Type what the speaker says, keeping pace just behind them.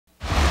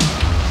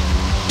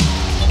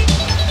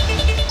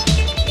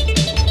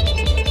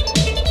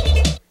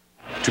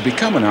To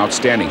become an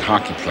outstanding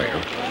hockey player,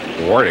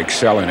 or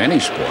excel in any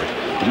sport,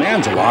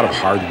 demands a lot of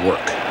hard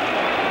work.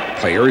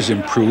 Players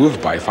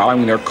improve by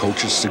following their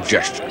coach's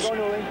suggestions.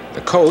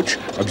 The coach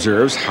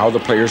observes how the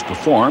players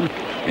perform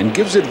and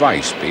gives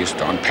advice based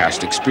on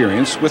past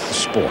experience with the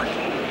sport.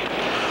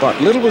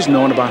 But little was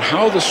known about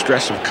how the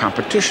stress of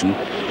competition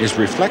is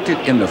reflected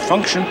in the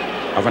function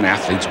of an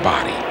athlete's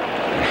body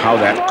and how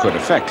that could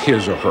affect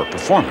his or her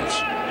performance.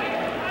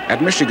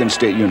 At Michigan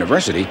State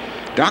University,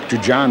 Dr.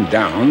 John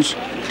Downs,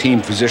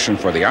 team physician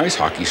for the ice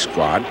hockey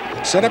squad,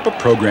 set up a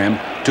program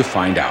to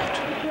find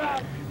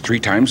out. 3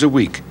 times a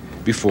week,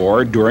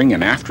 before, during,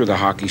 and after the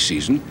hockey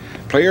season,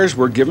 players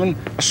were given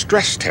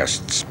stress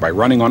tests by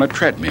running on a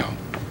treadmill.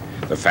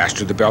 The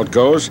faster the belt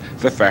goes,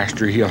 the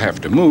faster he'll have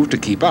to move to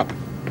keep up.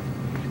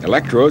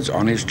 Electrodes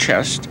on his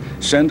chest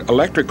send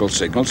electrical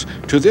signals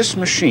to this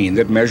machine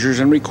that measures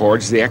and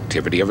records the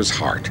activity of his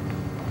heart.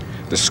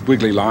 The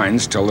squiggly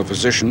lines tell the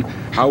physician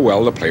how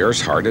well the player's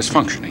heart is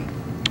functioning.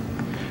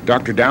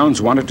 Dr.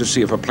 Downs wanted to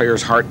see if a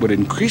player's heart would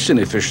increase in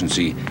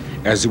efficiency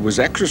as it was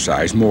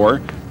exercised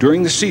more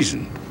during the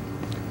season.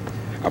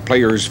 A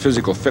player's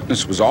physical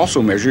fitness was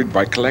also measured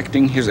by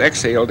collecting his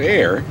exhaled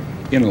air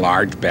in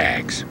large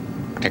bags.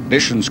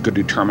 Technicians could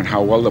determine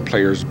how well the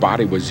player's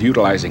body was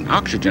utilizing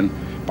oxygen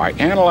by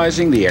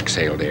analyzing the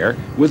exhaled air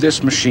with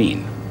this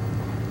machine.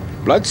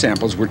 Blood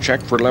samples were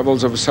checked for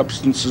levels of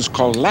substances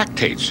called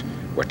lactates,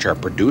 which are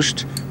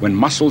produced when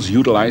muscles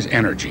utilize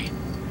energy.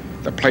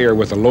 The player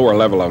with a lower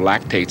level of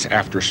lactates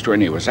after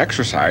strenuous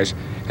exercise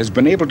has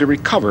been able to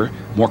recover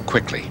more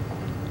quickly.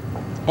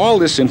 All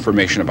this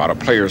information about a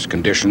player's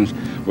conditions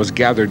was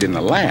gathered in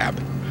the lab.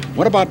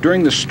 What about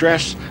during the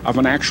stress of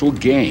an actual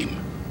game?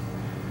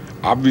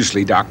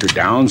 Obviously, Dr.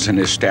 Downs and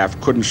his staff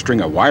couldn't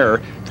string a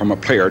wire from a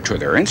player to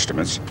their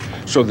instruments,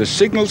 so the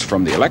signals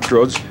from the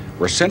electrodes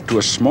were sent to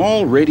a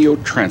small radio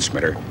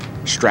transmitter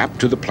strapped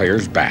to the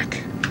player's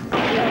back.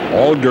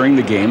 All during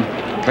the game,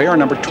 player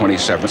number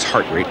 27's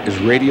heart rate is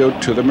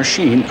radioed to the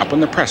machine up in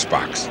the press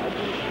box.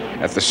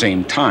 At the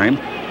same time,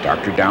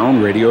 Dr.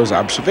 Downs radios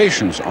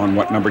observations on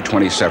what number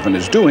 27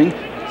 is doing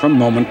from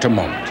moment to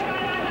moment.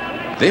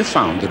 They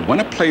found that when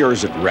a player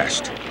is at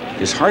rest,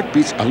 his heart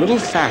beats a little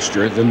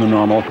faster than the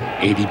normal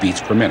 80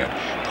 beats per minute,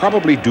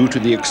 probably due to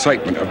the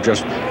excitement of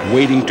just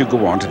waiting to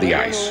go onto the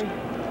ice.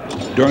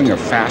 During a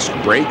fast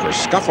break or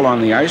scuffle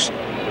on the ice,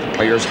 the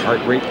player's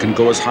heart rate can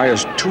go as high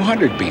as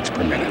 200 beats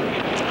per minute.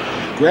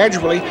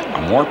 Gradually,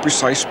 a more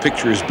precise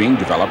picture is being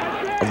developed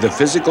of the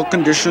physical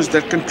conditions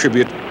that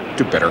contribute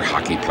to better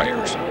hockey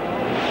players.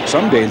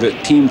 Someday, the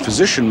team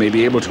physician may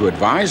be able to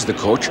advise the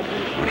coach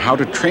on how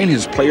to train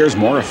his players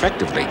more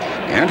effectively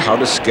and how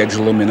to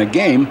schedule them in a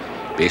game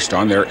based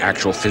on their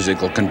actual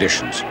physical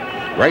conditions.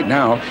 Right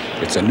now,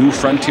 it's a new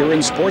frontier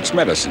in sports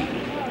medicine,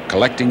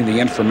 collecting the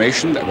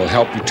information that will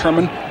help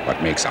determine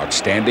what makes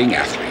outstanding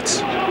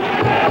athletes.